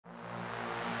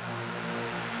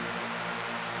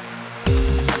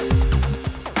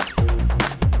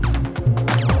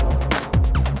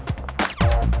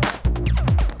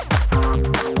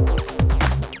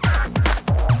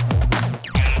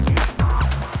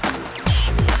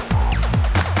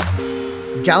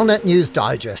Galnet News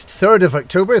Digest, 3rd of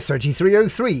October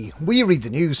 3303. We read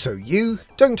the news so you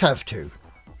don't have to.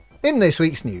 In this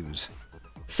week's news,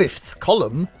 5th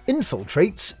column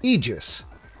infiltrates Aegis.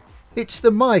 It's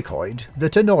the mycoid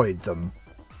that annoyed them.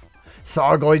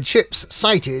 Thargoid ships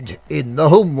sighted in the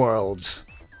homeworlds.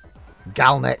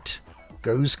 Galnet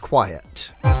goes quiet.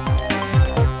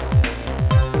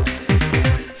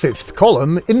 5th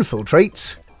column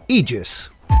infiltrates Aegis.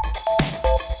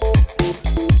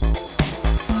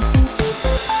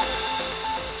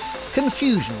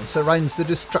 Confusion surrounds the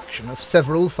destruction of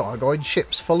several Thargoid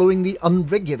ships following the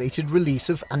unregulated release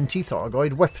of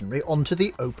anti-Thargoid weaponry onto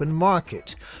the open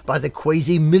market by the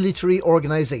quasi-military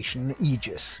organisation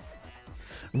Aegis.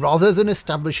 Rather than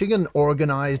establishing an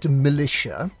organised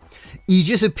militia,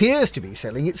 Aegis appears to be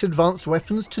selling its advanced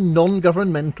weapons to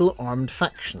non-governmental armed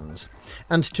factions,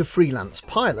 and to freelance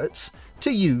pilots to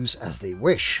use as they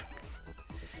wish.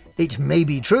 It may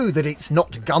be true that it's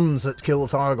not guns that kill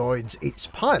Thargoids, it's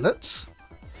pilots,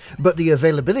 but the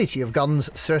availability of guns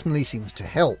certainly seems to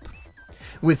help,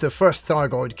 with the first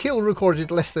Thargoid kill recorded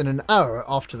less than an hour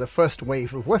after the first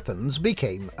wave of weapons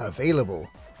became available.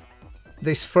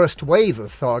 This first wave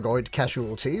of Thargoid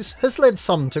casualties has led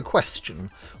some to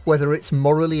question whether it's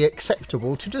morally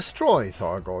acceptable to destroy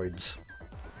Thargoids.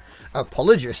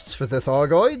 Apologists for the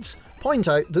Thargoids point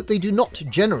out that they do not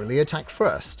generally attack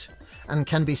first, and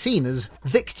can be seen as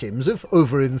victims of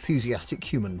over-enthusiastic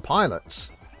human pilots.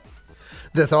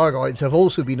 The Thargoids have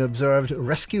also been observed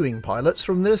rescuing pilots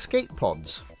from their escape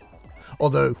pods,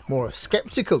 although more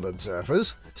sceptical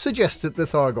observers suggest that the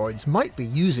Thargoids might be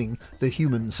using the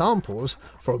human samples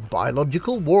for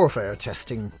biological warfare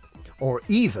testing, or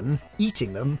even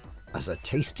eating them as a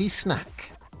tasty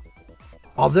snack.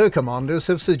 Other commanders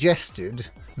have suggested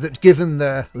that given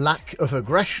their lack of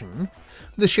aggression,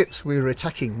 the ships we're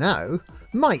attacking now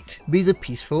might be the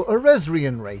peaceful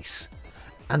Eresrian race,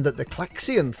 and that the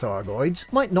Klaxian Thargoids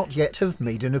might not yet have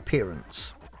made an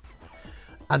appearance.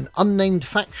 An unnamed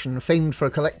faction famed for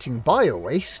collecting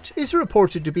bio-waste is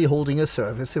reported to be holding a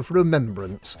service of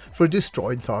remembrance for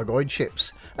destroyed Thargoid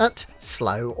ships at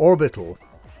Slough Orbital.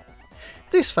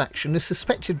 This faction is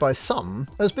suspected by some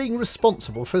as being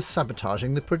responsible for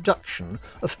sabotaging the production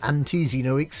of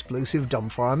anti-Xeno explosive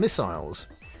dumbfire missiles,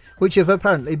 which have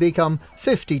apparently become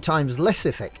 50 times less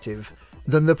effective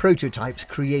than the prototypes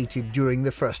created during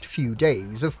the first few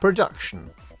days of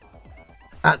production.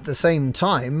 At the same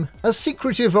time, a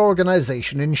secretive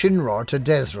organisation in Shinrarta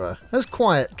Dezhra has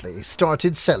quietly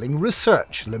started selling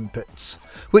research limpets,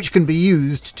 which can be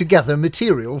used to gather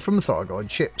material from Thargoid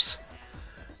ships.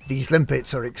 These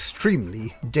limpets are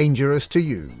extremely dangerous to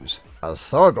use, as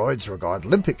Thargoids regard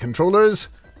limpet controllers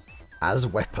as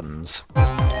weapons.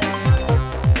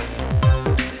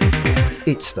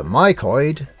 It's the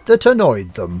mycoid that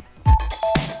annoyed them.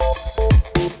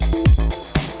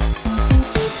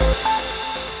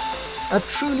 A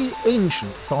truly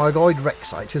ancient Thargoid wreck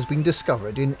site has been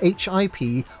discovered in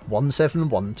HIP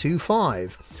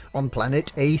 17125 on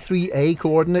planet A3A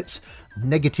coordinates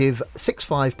negative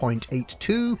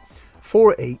 65.82,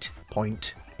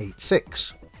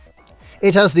 48.86.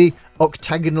 It has the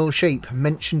octagonal shape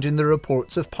mentioned in the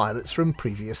reports of pilots from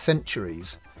previous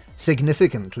centuries.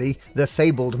 Significantly, the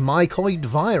fabled mycoid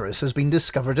virus has been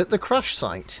discovered at the crash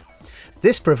site.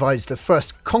 This provides the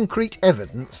first concrete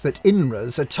evidence that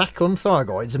INRA's attack on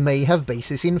Thargoids may have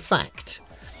basis in fact,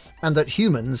 and that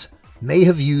humans may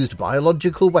have used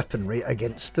biological weaponry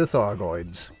against the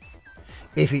Thargoids.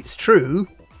 If it's true,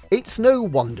 it's no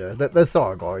wonder that the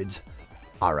Thargoids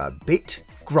are a bit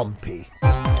grumpy.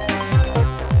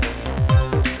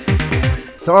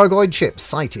 Thargoid ships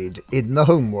sighted in the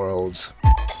homeworlds.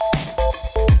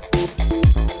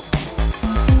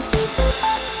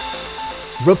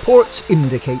 Reports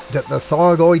indicate that the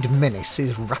Thargoid menace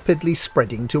is rapidly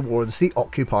spreading towards the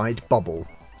occupied bubble,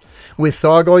 with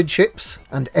Thargoid ships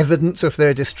and evidence of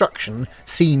their destruction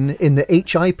seen in the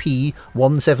HIP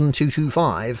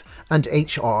 17225 and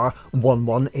HR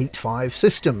 1185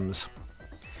 systems.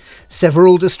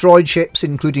 Several destroyed ships,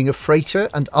 including a freighter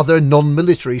and other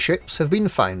non-military ships, have been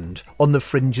found on the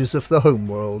fringes of the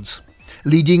homeworlds,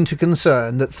 leading to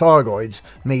concern that Thargoids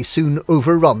may soon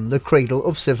overrun the cradle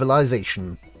of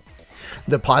civilization.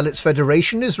 The Pilots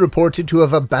Federation is reported to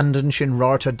have abandoned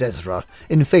Shinrarta Dezhra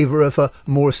in favour of a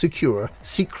more secure,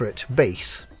 secret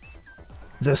base.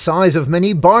 The size of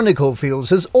many barnacle fields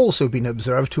has also been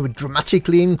observed to have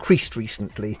dramatically increased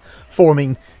recently,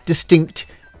 forming distinct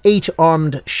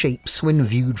 8-armed shapes when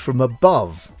viewed from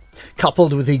above.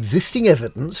 Coupled with existing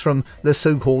evidence from the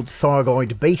so-called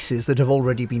Thargoid bases that have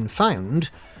already been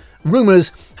found,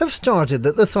 Rumours have started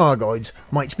that the Thargoids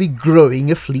might be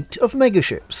growing a fleet of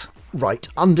megaships, right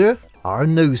under our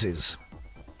noses.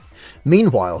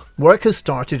 Meanwhile, work has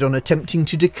started on attempting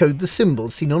to decode the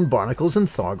symbols seen on Barnacle's and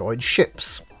Thargoid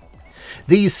ships.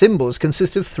 These symbols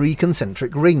consist of 3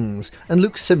 concentric rings and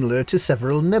look similar to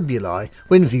several nebulae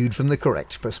when viewed from the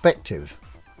correct perspective.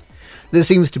 There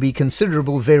seems to be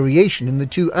considerable variation in the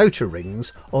 2 outer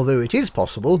rings, although it is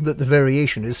possible that the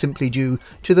variation is simply due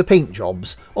to the paint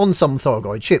jobs on some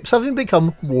Thargoid ships having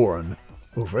become worn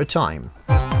over time.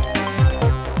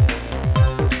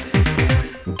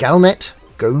 Galnet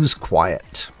goes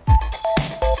quiet.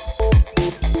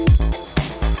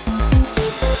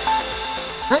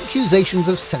 Accusations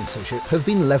of censorship have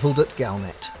been levelled at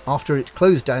Galnet after it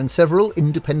closed down several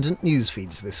independent news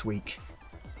feeds this week.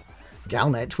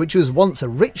 Galnet, which was once a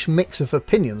rich mix of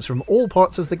opinions from all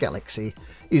parts of the galaxy,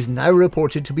 is now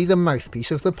reported to be the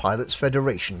mouthpiece of the Pilots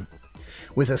Federation,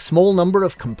 with a small number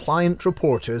of compliant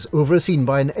reporters overseen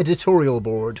by an editorial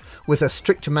board with a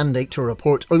strict mandate to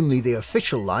report only the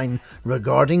official line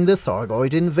regarding the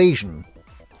Thargoid invasion.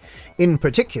 In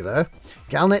particular,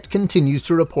 Galnet continues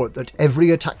to report that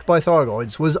every attack by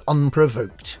Thargoids was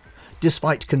unprovoked,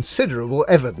 despite considerable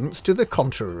evidence to the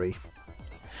contrary.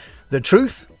 The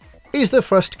truth is the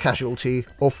first casualty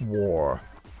of war,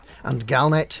 and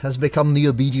Galnet has become the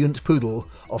obedient poodle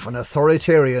of an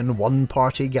authoritarian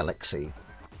one-party galaxy.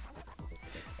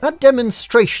 A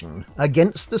demonstration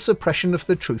against the suppression of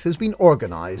the truth has been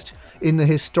organised in the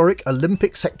historic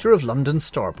Olympic sector of London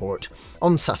Starport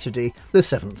on Saturday the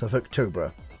 7th of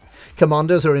October.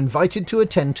 Commanders are invited to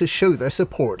attend to show their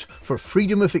support for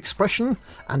freedom of expression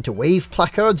and to wave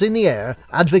placards in the air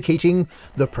advocating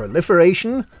the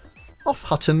proliferation of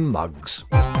Hutton mugs.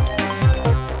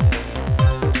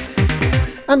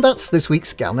 And that's this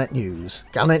week's Galnet News.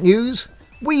 Galnet News,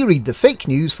 we read the fake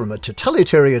news from a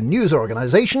totalitarian news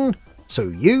organisation, so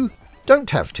you don't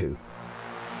have to.